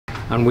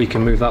and we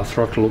can move that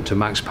throttle up to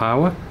max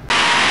power.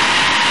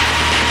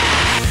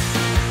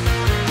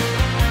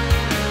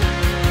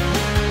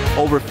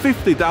 Over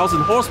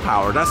 50,000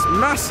 horsepower, that's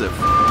massive.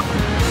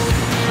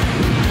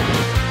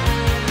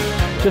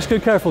 Just go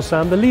careful,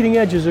 Sam, the leading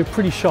edges are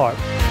pretty sharp.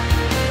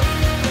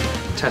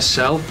 Test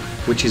cell,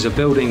 which is a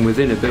building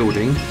within a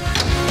building.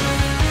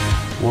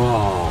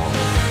 Wow.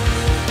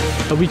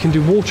 We can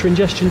do water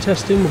ingestion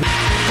testing.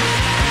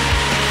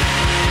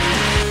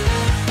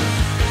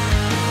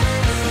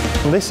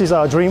 This is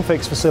our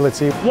DreamFix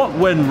facility. What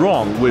went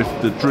wrong with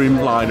the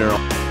Dreamliner?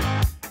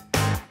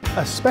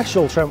 A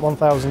special Trent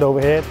 1000 over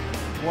here.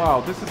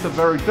 Wow, this is a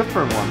very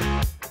different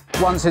one.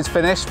 Once it's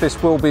finished,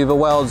 this will be the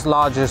world's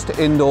largest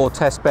indoor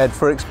test bed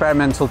for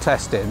experimental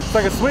testing. It's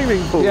like a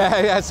swimming pool.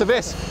 Yeah, so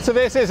this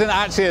isn't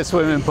actually a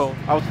swimming pool.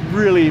 I was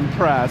really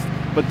impressed,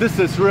 but this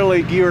is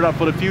really geared up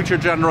for the future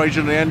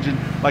generation of the engine,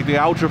 like the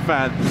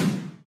Ultrafan.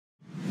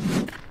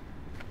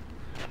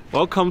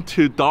 Welcome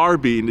to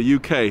Derby in the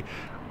UK.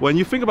 When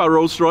you think about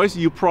Rolls-Royce,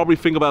 you probably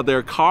think about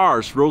their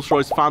cars,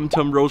 Rolls-Royce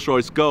Phantom,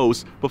 Rolls-Royce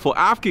Ghost. But for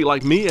Afghan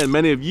like me and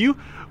many of you,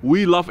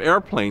 we love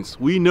airplanes.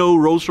 We know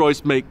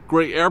Rolls-Royce make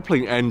great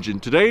airplane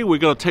engine. Today, we're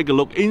gonna take a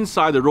look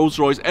inside the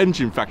Rolls-Royce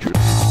engine factory.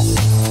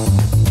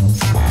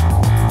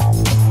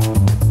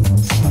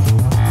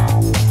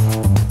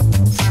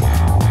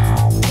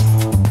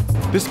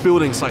 This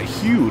building's like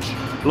huge.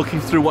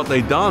 Looking through what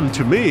they've done,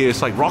 to me,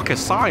 it's like rocket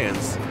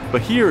science.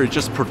 But here it's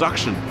just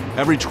production.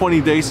 Every 20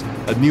 days,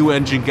 a new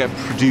engine gets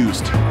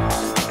produced.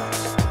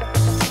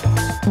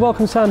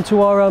 Welcome, Sam,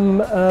 to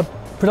our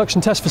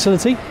production test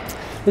facility.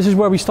 This is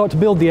where we start to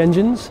build the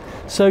engines.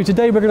 So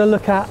today we're going to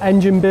look at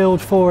engine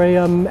build for a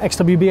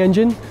XWB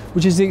engine,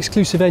 which is the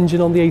exclusive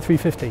engine on the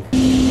A350.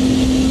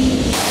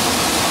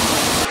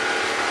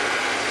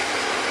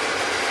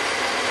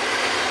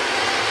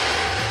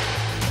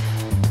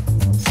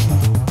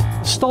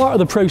 Start of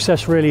the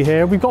process really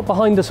here. We've got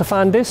behind us a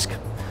fan disc.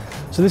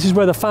 So this is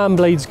where the fan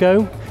blades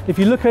go. If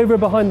you look over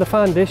behind the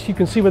fan disc, you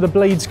can see where the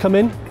blades come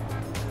in.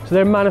 So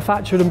they're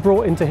manufactured and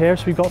brought into here.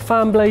 So we've got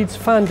fan blades,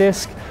 fan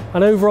disc,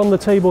 and over on the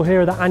table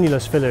here are the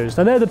annulus fillers.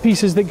 Now they're the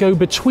pieces that go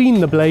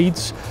between the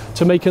blades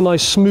to make a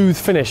nice smooth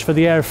finish for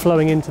the air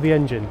flowing into the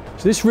engine.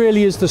 So this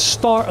really is the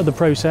start of the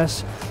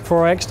process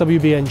for our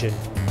XWB engine.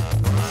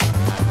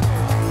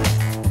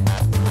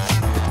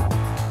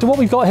 So what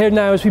we've got here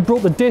now is we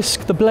brought the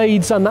disc, the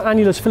blades and the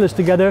annulus fillers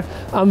together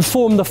and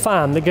formed the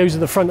fan that goes at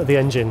the front of the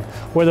engine,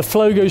 where the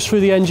flow goes through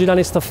the engine and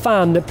it's the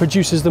fan that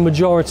produces the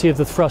majority of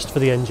the thrust for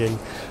the engine.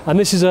 And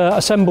this is an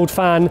assembled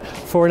fan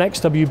for an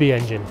XWB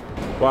engine.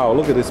 Wow,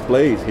 look at this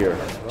blade here.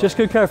 Just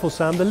go careful,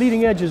 Sam, the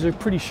leading edges are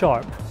pretty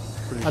sharp.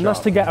 And that's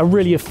to get a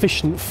really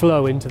efficient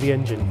flow into the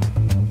engine.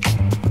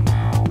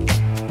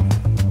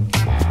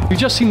 We've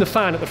just seen the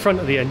fan at the front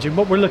of the engine.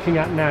 What we're looking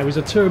at now is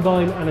a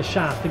turbine and a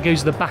shaft that goes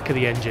to the back of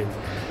the engine.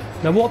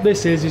 Now what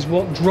this is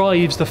what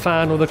drives the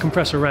fan or the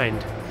compressor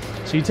round.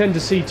 So you tend to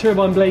see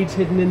turbine blades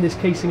hidden in this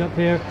casing up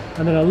here,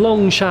 and then a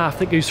long shaft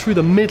that goes through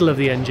the middle of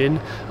the engine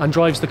and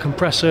drives the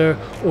compressor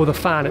or the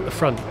fan at the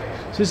front.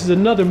 So this is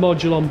another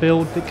module on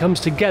build that comes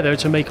together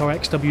to make our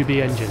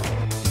XWB engine.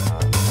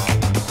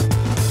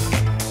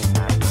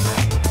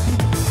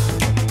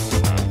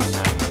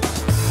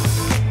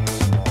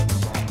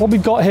 What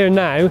we've got here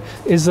now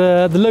is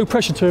the low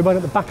pressure turbine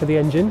at the back of the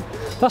engine.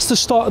 That's the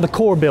start of the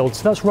core build,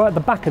 so that's right at the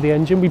back of the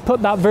engine. We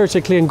put that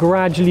vertically and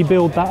gradually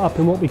build that up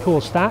in what we call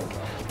a stack.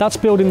 That's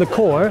building the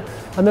core,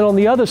 and then on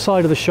the other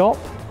side of the shop,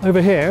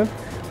 over here,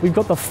 we've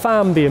got the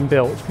fan being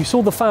built. We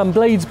saw the fan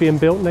blades being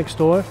built next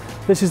door.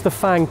 This is the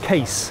fan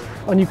case,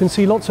 and you can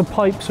see lots of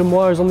pipes and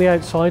wires on the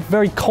outside,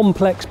 very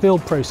complex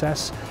build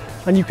process.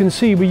 And you can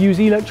see we use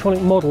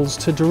electronic models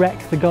to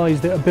direct the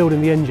guys that are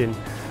building the engine.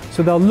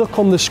 So they'll look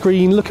on the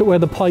screen, look at where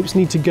the pipes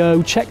need to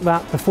go, check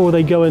that before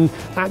they go and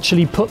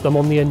actually put them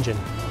on the engine.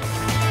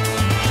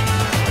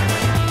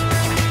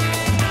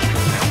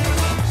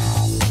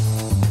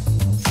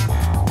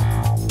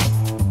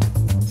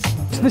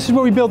 So this is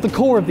where we build the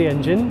core of the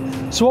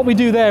engine. So what we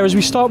do there is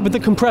we start with the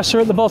compressor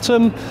at the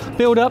bottom,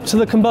 build up to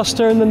the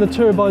combustor and then the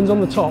turbines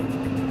on the top.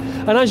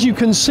 And as you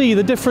can see,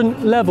 the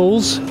different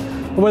levels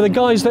where the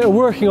guys that are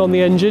working on the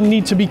engine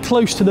need to be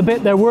close to the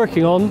bit they're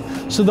working on,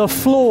 so the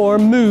floor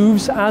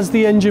moves as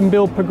the engine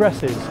build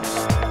progresses.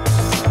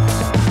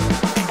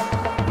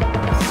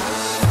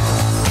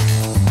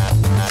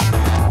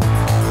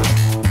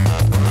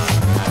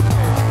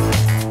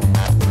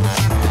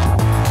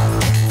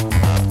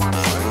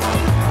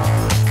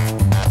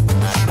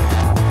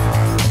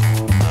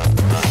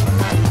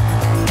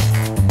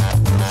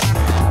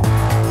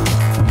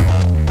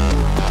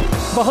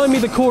 Behind me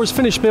the core is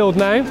finished build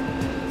now.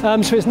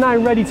 So it's now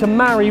ready to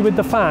marry with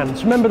the fan.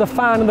 So remember, the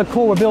fan and the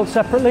core were built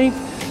separately.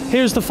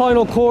 Here's the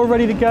final core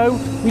ready to go.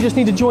 We just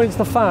need to join it to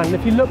the fan.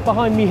 If you look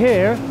behind me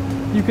here,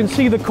 you can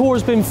see the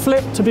core's been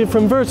flipped to be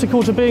from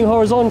vertical to being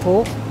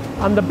horizontal,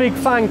 and the big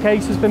fan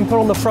case has been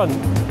put on the front.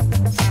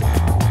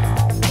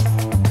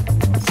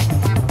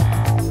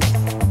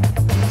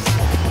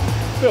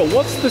 Bill,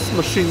 what's this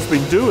machine's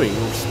been doing,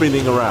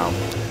 spinning around?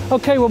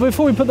 Okay, well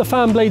before we put the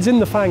fan blades in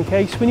the fan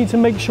case, we need to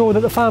make sure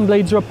that the fan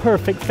blades are a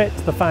perfect fit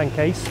to the fan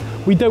case.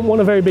 We don't want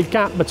a very big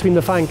gap between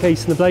the fan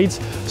case and the blades.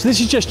 So this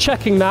is just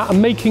checking that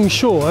and making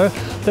sure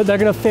that they're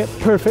going to fit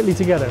perfectly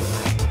together.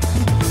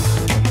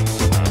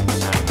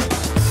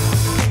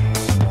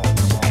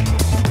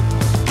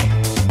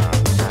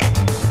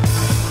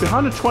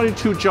 Behind the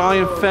 22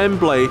 giant fan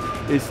blade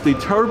is the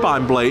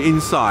turbine blade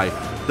inside.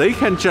 They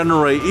can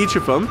generate, each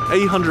of them,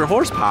 800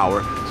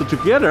 horsepower. So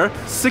together,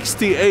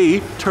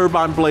 68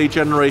 turbine blade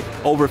generate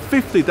over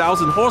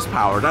 50,000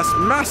 horsepower. That's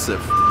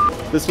massive.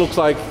 This looks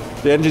like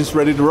the engine's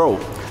ready to roll.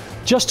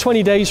 Just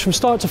 20 days from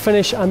start to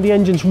finish, and the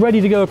engine's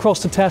ready to go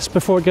across the test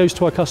before it goes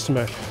to our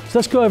customer. So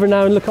let's go over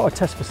now and look at our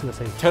test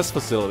facility. Test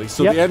facility.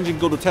 So Yep. the engine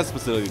go to test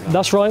facility now.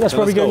 That's right, that's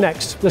where we go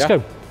next. Let's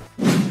go.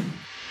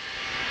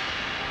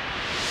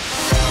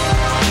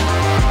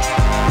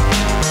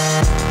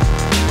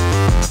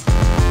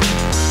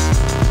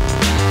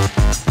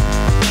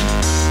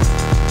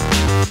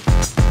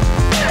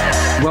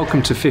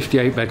 Welcome to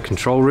 58 bed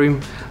control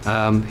room.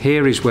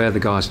 Here is where the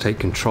guys take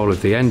control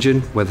of the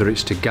engine, whether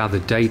it's to gather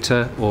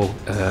data or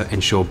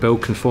ensure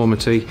build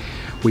conformity.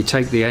 We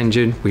take the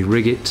engine, we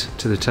rig it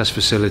to the test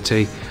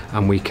facility,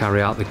 and we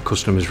carry out the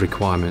customer's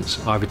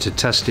requirements, either to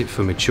test it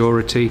for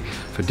maturity,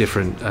 for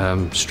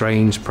different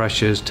strains,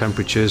 pressures,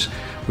 temperatures.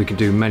 We can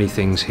do many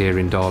things here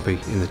in Derby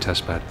in the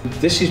test bed.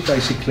 This is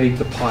basically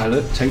the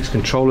pilot takes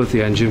control of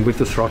the engine with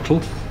the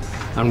throttle,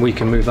 and we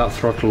can move that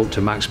throttle up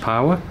to max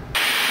power.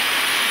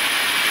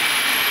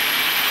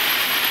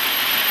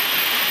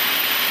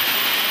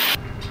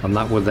 And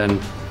that will then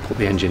put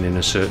the engine in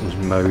a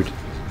certain mode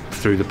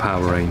through the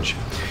power range.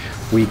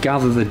 We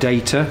gather the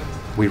data,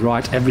 we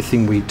write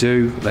everything we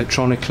do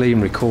electronically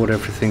and record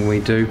everything we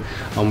do,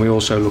 and we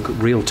also look at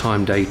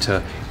real-time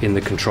data in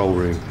the control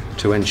room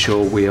to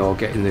ensure we are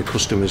getting the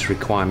customer's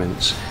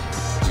requirements.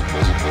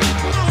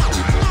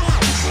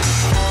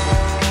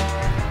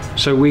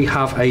 So we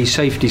have a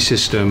safety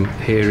system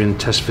here in the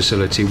test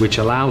facility which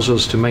allows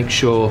us to make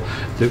sure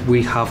that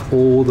we have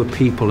all the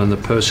people and the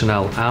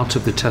personnel out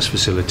of the test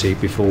facility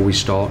before we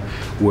start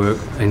work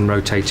in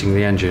rotating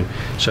the engine.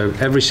 So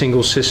every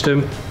single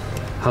system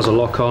has a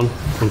lock on.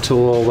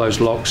 Until all those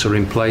locks are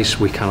in place,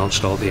 we cannot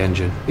start the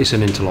engine. It's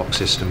an interlock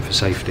system for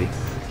safety.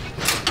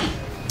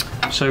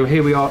 So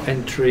here we are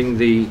entering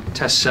the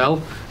test cell,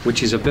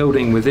 which is a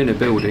building within a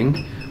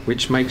building,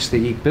 which makes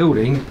the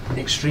building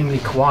extremely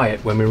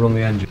quiet when we run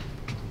the engine.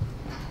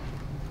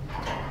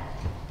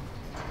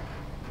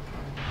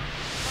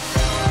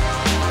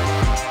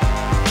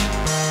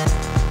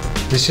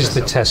 This is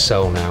the test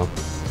cell now.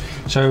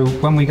 So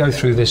when we go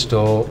through this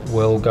door,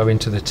 we'll go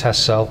into the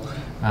test cell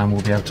and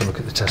we'll be able to look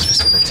at the test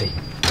facility.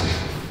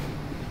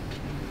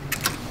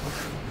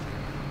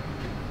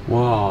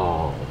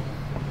 Wow.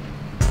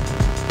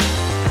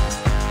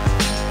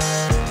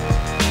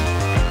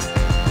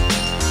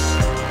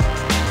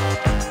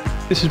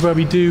 This is where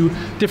we do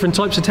different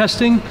types of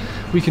testing.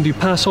 We can do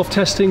pass-off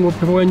testing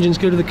before engines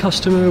go to the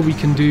customer. We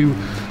can do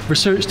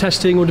research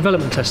testing or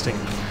development testing.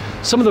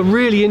 Some of the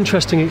really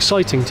interesting,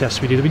 exciting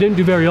tests we do that we don't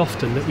do very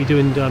often, that we do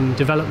in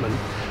development,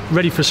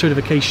 ready for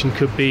certification,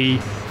 could be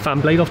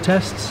fan blade off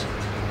tests,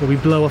 where we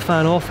blow a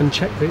fan off and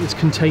check that it's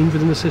contained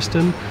within the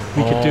system.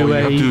 We could do you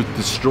have to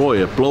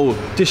destroy it,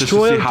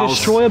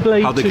 destroy a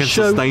blade how they can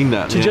sustain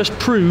that, just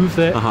prove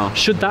that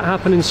should that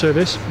happen in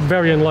service,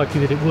 very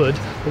unlikely that it would,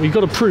 but we've got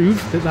to prove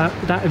that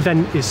that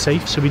event is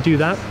safe, so we do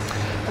that.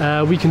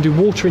 We can do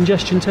water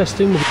ingestion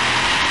testing.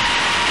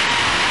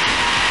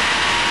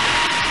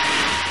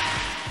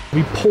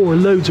 We pour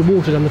loads of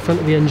water down the front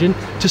of the engine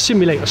to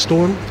simulate a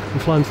storm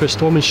and flying through a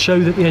storm and show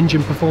that the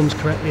engine performs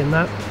correctly in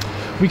that.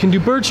 We can do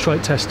bird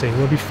strike testing,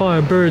 where we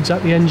fire birds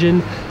at the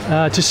engine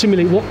to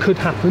simulate what could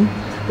happen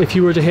if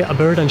you were to hit a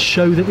bird and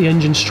show that the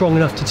engine's strong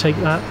enough to take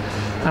that.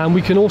 And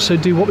we can also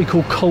do what we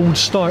call cold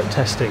start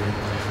testing,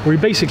 where we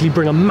basically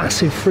bring a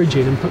massive fridge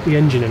in and put the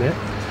engine in it.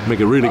 Make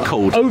it really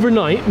cold.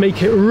 Overnight,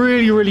 make it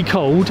really, really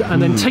cold, and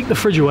then take the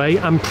fridge away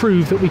and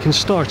prove that we can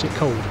start it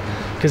cold,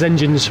 because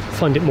engines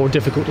find it more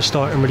difficult to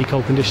start in really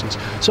cold conditions.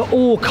 So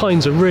all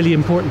kinds of really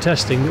important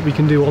testing that we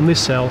can do on this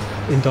cell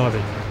in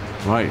Derby.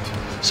 Right.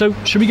 So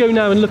should we go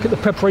now and look at the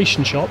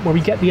preparation shop where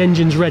we get the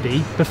engines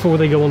ready before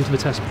they go onto the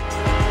test bed?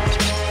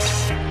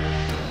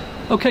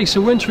 Okay, so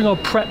we're entering our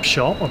prep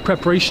shop, our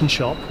preparation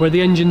shop, where the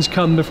engines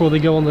come before they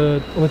go on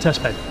the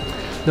test bed.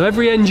 Now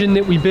every engine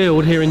that we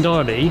build here in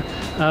Derby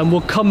will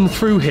come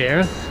through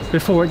here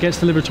before it gets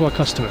delivered to our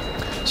customer.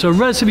 So a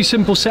relatively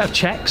simple set of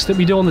checks that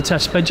we do on the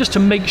test bed just to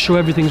make sure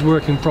everything's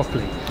working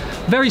properly.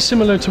 Very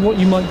similar to what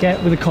you might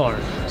get with a car.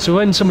 So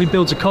when somebody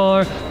builds a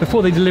car,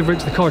 before they deliver it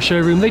to the car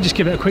showroom, they just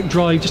give it a quick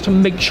drive just to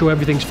make sure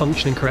everything's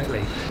functioning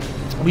correctly.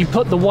 We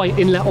put the white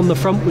inlet on the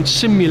front, which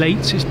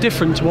simulates, it's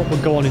different to what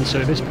would go on in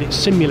service, but it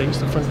simulates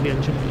the front of the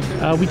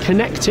engine. We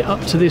connect it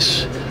up to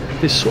this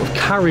sort of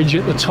carriage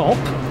at the top,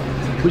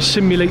 which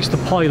simulates the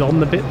pylon,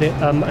 the bit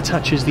that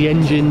attaches the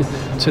engine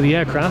to the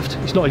aircraft.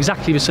 It's not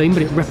exactly the same,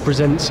 but it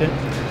represents it.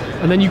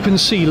 and then you can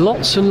see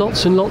lots and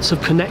lots and lots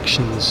of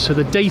connections. So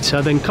the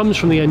data then comes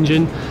from the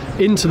engine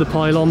into the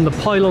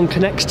pylon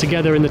connects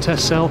together in the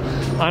test cell,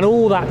 and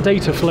all that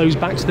data flows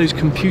back to those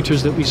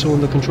computers that we saw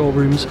in the control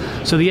rooms,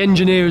 so the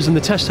engineers and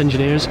the test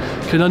engineers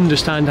can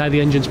understand how the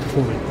engine's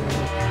performing.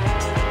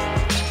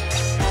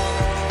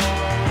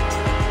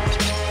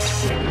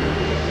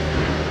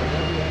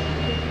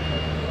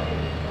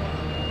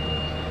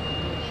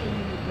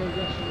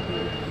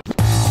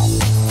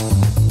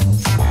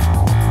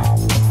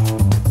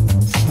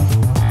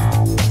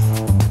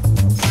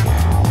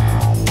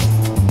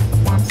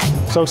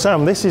 So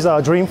Sam, this is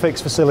our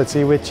DreamFix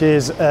facility, which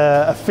is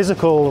a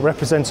physical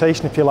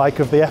representation, if you like,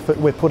 of the effort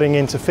we're putting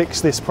in to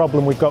fix this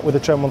problem we've got with the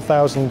Trent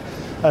 1000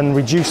 and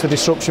reduce the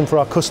disruption for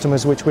our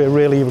customers, which we're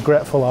really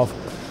regretful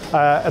of.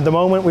 At the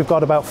moment, we've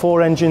got about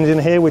 4 engines in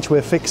here, which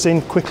we're fixing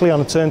quickly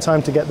on a turn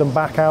time to get them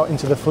back out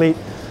into the fleet.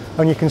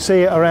 And you can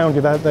see it around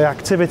you, the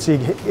activity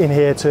in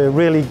here to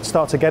really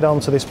start to get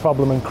onto this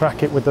problem and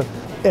crack it with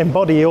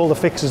embody all the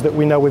fixes that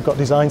we know we've got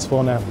designs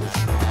for now.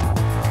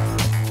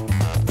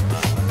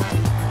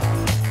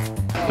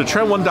 The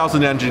Trent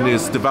 1000 engine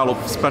is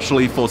developed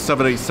specially for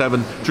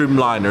 787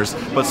 Dreamliners,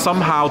 but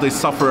somehow they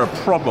suffer a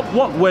problem.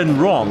 What went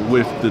wrong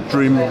with the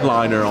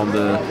Dreamliner on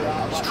the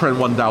Trent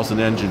 1000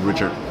 engine,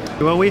 Richard?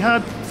 Well, we had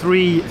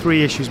three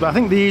issues, but I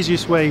think the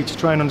easiest way to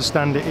try and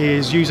understand it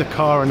is use a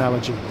car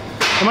analogy.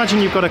 Imagine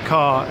you've got a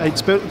car,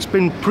 it's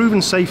been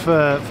proven safe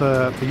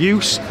for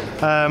use,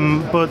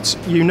 but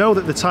you know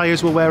that the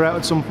tyres will wear out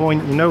at some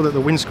point, you know that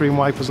the windscreen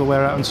wipers will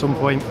wear out at some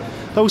point.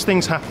 Those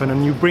things happen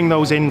and you bring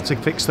those in to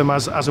fix them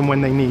as and when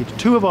they need.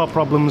 2 of our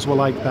problems were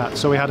like that.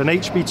 So we had an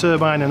HP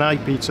turbine and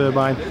IP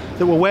turbine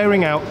that were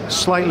wearing out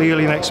slightly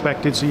earlier than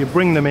expected, so you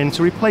bring them in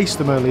to replace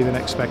them earlier than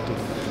expected.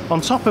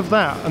 On top of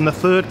that, and the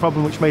third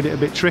problem which made it a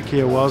bit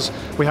trickier, was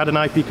we had an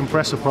IP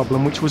compressor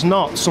problem, which was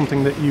not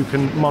something that you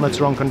can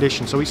monitor on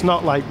condition. So it's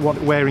not like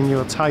wearing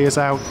your tyres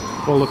out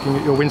or looking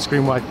at your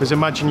windscreen wipers.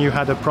 Imagine you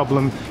had a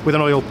problem with an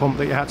oil pump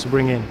that you had to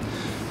bring in.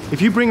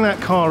 If you bring that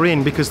car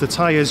in because the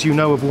tyres you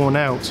know have worn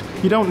out,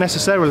 you don't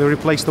necessarily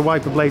replace the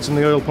wiper blades and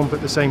the oil pump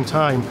at the same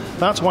time.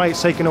 That's why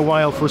it's taken a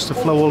while for us to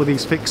flow all of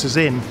these fixes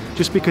in,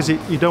 just because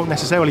you don't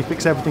necessarily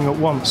fix everything at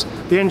once.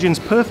 The engine's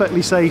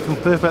perfectly safe and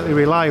perfectly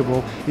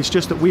reliable, it's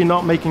just that we're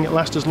not making it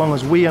last as long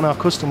as we and our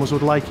customers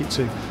would like it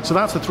to. So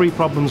that's the 3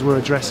 problems we're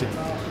addressing.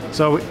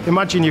 So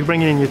imagine you're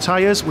bringing in your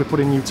tyres, we're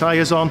putting new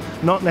tyres on,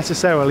 not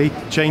necessarily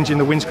changing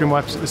the windscreen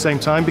wipers at the same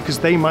time because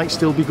they might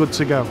still be good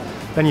to go.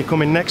 Then you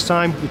come in next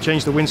time, you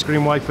change the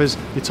windscreen wipers,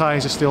 your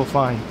tyres are still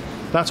fine.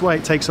 That's why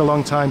it takes a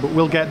long time, but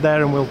we'll get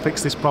there and we'll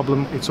fix this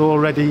problem. It's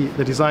already,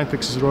 the design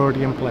fixes are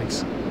already in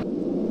place.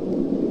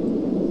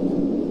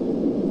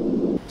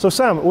 So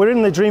Sam, we're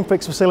in the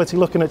DreamFix facility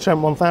looking at Trent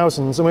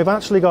 1000s, and we've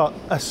actually got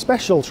a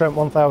special Trent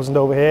 1000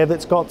 over here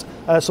that's got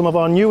some of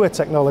our newer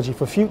technology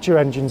for future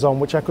engines on,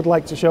 which I could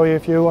like to show you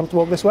if you want to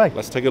walk this way.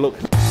 Let's take a look.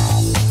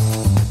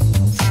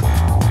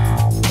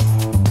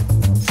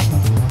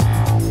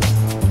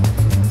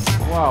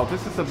 Wow,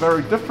 this is a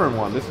very different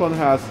one. This one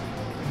has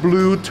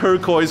blue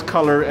turquoise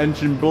color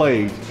engine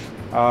blade.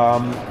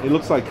 It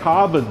looks like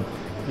carbon,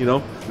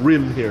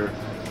 rim here.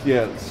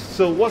 Yeah,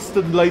 so what's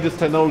the latest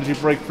technology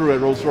breakthrough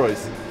at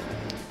Rolls-Royce?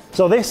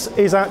 So this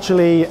is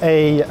actually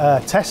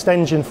a test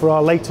engine for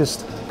our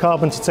latest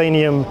carbon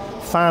titanium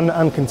fan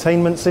and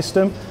containment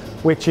system,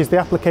 which is the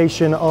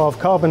application of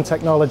carbon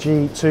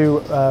technology to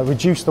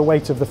reduce the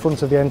weight of the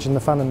front of the engine, the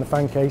fan and the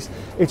fan case.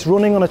 It's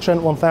running on a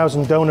Trent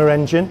 1000 donor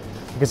engine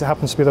because it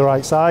happens to be the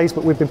right size,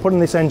 but we've been putting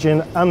this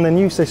engine and the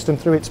new system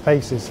through its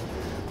paces.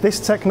 This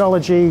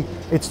technology,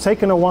 it's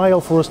taken a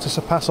while for us to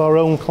surpass our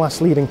own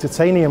class-leading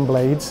titanium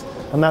blades,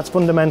 and that's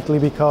fundamentally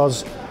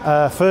because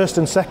first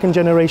and second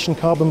generation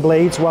carbon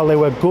blades, while they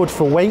were good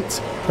for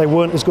weight, they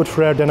weren't as good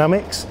for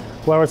aerodynamics,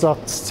 whereas our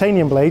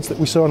titanium blades that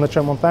we saw on the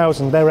Trent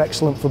 1000, they're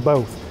excellent for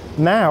both.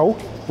 Now,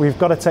 we've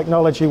got a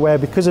technology where,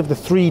 because of the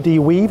 3D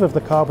weave of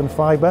the carbon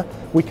fibre,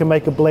 we can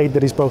make a blade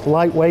that is both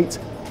lightweight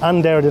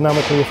and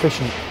aerodynamically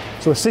efficient.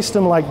 So a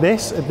system like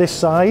this, at this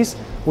size,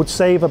 would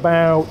save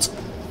about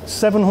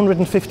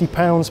 750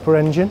 pounds per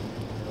engine,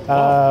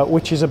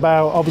 which is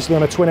about, obviously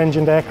on a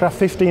twin-engined aircraft,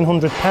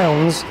 1,500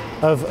 pounds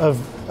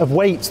of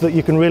weight that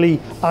you can really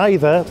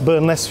either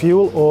burn less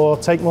fuel or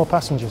take more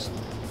passengers.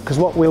 Because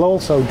what we'll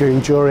also do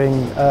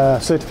during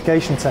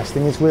certification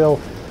testing is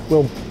we'll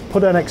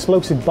put an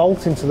explosive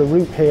bolt into the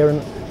root here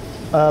and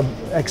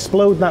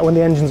explode that when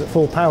the engine's at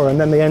full power, and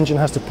then the engine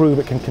has to prove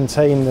it can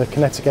contain the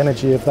kinetic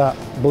energy of that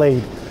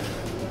blade.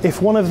 If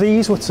one of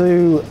these were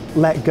to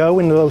let go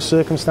in those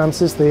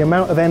circumstances, the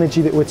amount of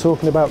energy that we're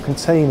talking about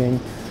containing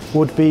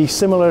would be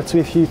similar to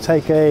if you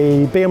take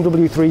a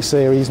BMW 3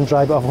 Series and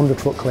drive it off a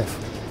 100-foot cliff.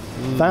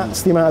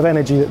 That's the amount of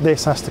energy that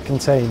this has to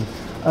contain.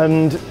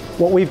 And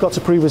what we've got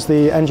to prove as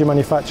the engine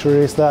manufacturer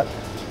is that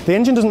the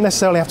engine doesn't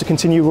necessarily have to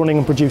continue running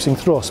and producing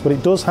thrust, but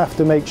it does have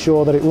to make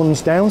sure that it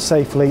runs down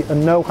safely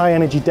and no high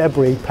energy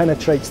debris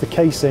penetrates the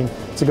casing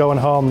to go and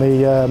harm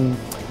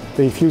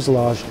the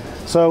fuselage.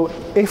 So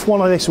if one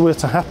of this were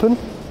to happen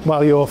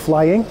while you're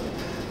flying,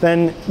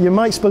 then you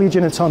might spill your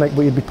gin and tonic,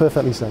 but you'd be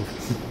perfectly safe.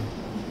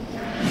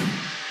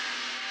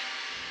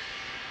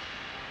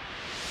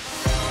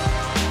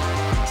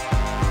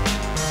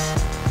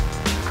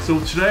 So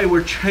today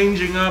we're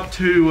changing up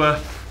to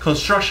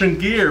construction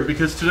gear,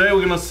 because today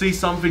we're going to see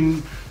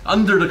something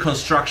under the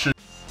construction.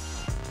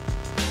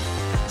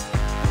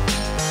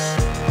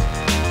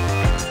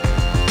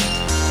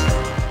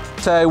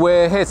 So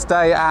we're here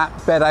today at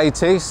Bed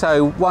 80.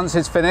 So once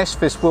it's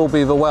finished, this will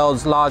be the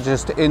world's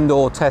largest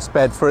indoor test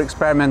bed for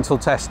experimental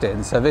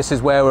testing. So this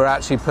is where we're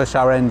actually push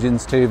our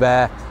engines to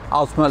their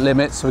ultimate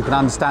limits so we can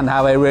understand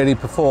how they really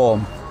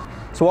perform.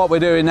 So what we're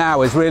doing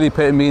now is really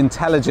putting the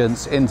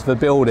intelligence into the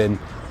building.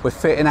 We're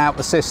fitting out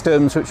the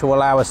systems which will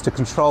allow us to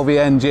control the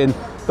engine,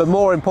 but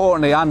more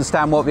importantly,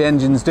 understand what the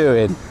engine's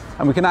doing.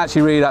 And we can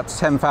actually read up to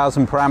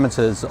 10,000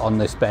 parameters on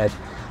this bed.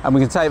 And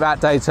we can take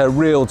that data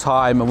real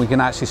time and we can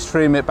actually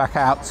stream it back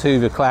out to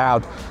the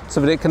cloud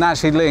so that it can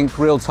actually link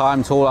real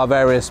time to all our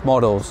various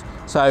models.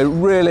 So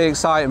really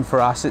exciting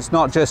for us. It's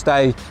not just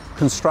a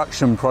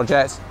construction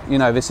project. You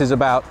know, this is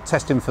about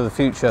testing for the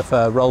future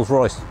for Rolls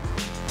Royce.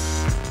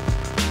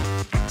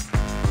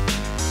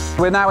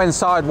 We're now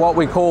inside what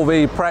we call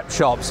the prep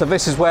shop. So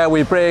this is where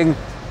we bring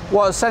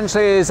what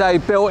essentially is a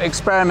built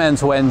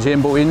experimental engine,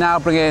 but we now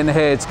bring it in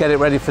here to get it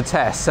ready for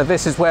test. So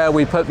this is where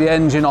we put the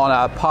engine on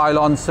a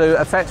pylon,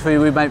 so effectively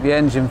we make the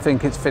engine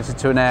think it's fitted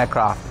to an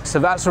aircraft. So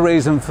that's the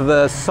reason for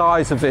the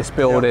size of this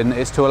building,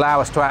 is to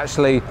allow us to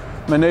actually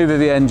maneuver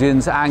the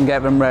engines and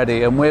get them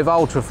ready. And with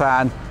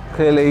UltraFan,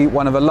 clearly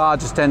one of the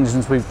largest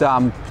engines we've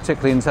done,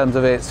 particularly in terms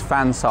of its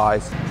fan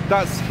size.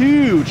 That's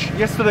huge.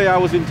 Yesterday I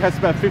was in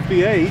testbed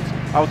 58.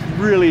 I was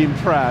really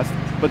impressed.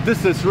 But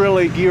this is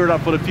really geared up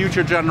for the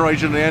future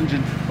generation of the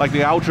engine, like the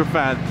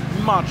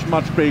UltraFan,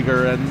 much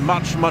bigger and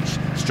much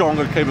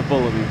stronger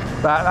capability.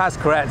 That's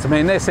correct. I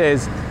mean, this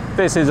is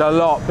a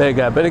lot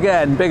bigger, but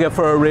again, bigger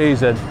for a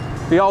reason.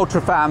 The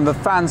UltraFan, the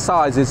fan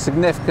size is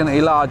significantly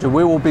larger.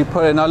 We will be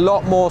putting a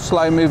lot more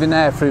slow-moving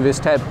air through this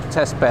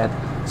test bed.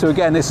 So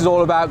again, this is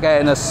all about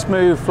getting a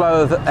smooth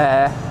flow of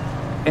air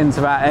into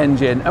that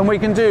engine. And we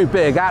can do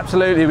big,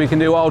 absolutely we can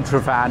do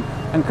UltraFan,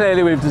 and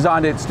clearly we've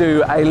designed it to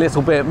do a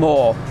little bit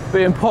more. But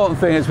the important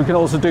thing is we can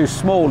also do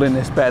small in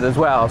this bed as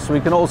well, so we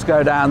can also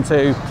go down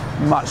to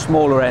much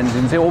smaller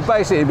engines. It will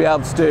basically be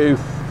able to do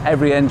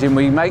every engine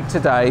we make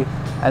today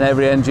and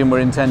every engine we're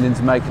intending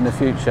to make in the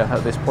future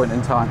at this point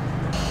in time.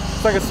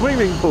 It's like a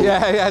swimming pool.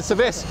 Yeah, so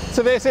this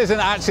isn't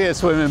actually a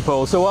swimming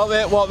pool. So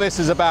what this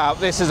is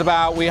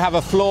about, we have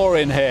a floor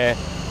in here,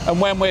 and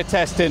when we're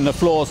testing, the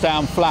floor's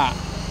down flat.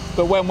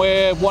 But when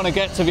we want to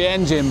get to the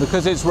engine,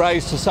 because it's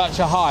raised to such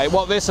a height,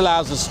 what this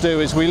allows us to do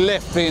is we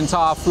lift the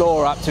entire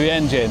floor up to the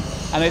engine,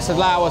 and it's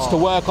allow us to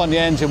work on the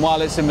engine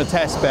while it's in the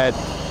test bed,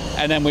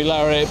 and then we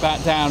lower it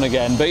back down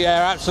again. But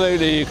yeah,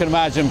 absolutely, you can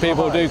imagine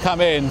people do come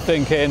in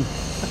thinking,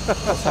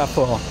 what's that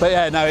for? But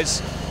yeah, no, it's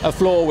a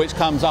floor which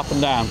comes up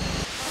and down.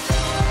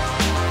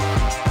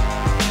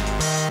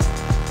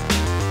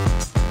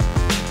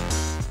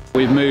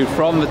 We've moved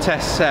from the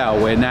test cell,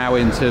 we're now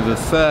into the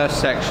first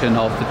section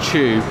of the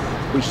tube,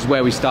 which is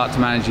where we start to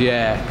manage the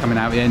air coming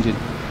out of the engine.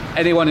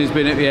 Anyone who's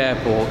been at the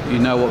airport, you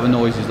know what the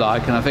noise is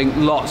like, and I think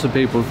lots of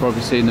people have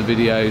probably seen the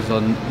videos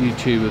on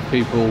YouTube of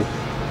people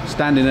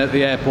standing at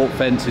the airport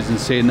fences and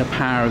seeing the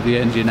power of the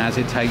engine as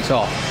it takes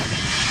off.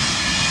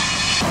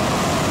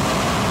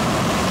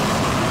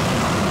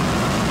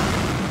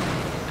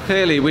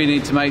 Clearly we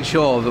need to make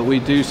sure that we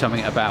do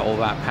something about all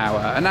that power,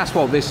 and that's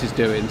what this is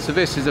doing. So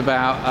this is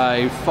about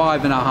a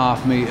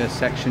 5.5 metre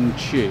section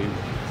tube,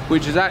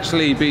 which has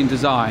actually been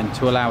designed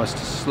to allow us to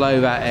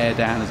slow that air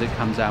down as it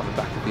comes out the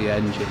back of the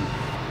engine.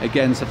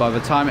 Again, so by the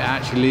time it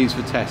actually leaves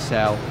the test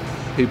cell,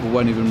 people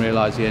won't even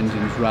realise the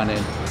engine's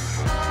running.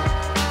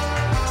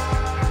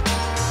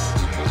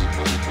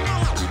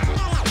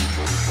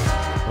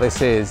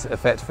 This is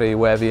effectively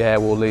where the air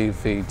will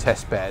leave the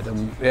test bed,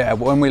 and yeah,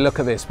 when we look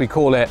at this, we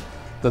call it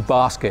the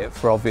basket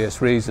for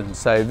obvious reasons.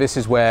 So this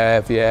is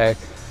where the air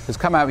has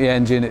come out of the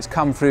engine, it's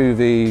come through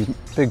the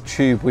big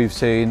tube we've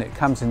seen, it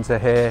comes into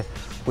here,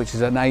 which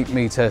is an 8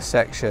 metre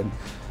section.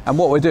 And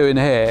what we're doing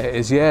here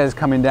is the air is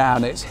coming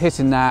down, it's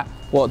hitting that,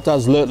 what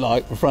does look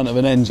like the front of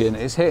an engine,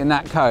 it's hitting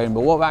that cone,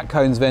 but what that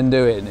cone's then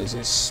doing is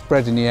it's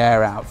spreading the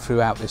air out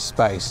throughout this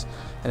space.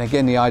 And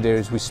again, the idea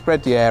is we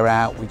spread the air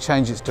out, we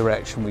change its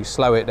direction, we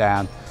slow it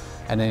down,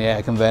 and then the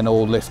air can then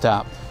all lift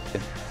up.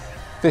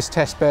 This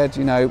test bed,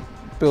 you know,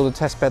 build a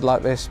test bed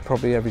like this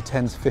probably every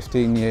 10 to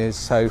 15 years.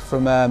 So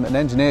from an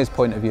engineer's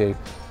point of view,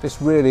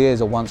 this really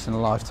is a once in a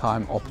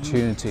lifetime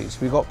opportunity. So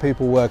we've got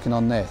people working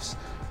on this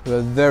who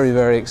are very,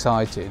 very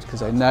excited because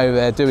they know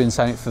they're doing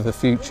something for the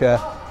future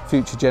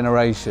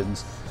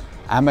generations.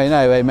 And they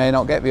know they may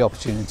not get the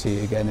opportunity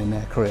again in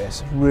their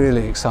careers.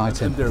 Really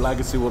exciting. And their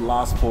legacy will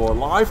last for a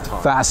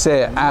lifetime. That's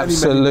it,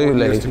 absolutely. Many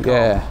more years to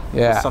come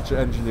yeah. for such an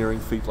engineering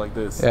feat like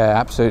this. Yeah,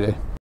 absolutely.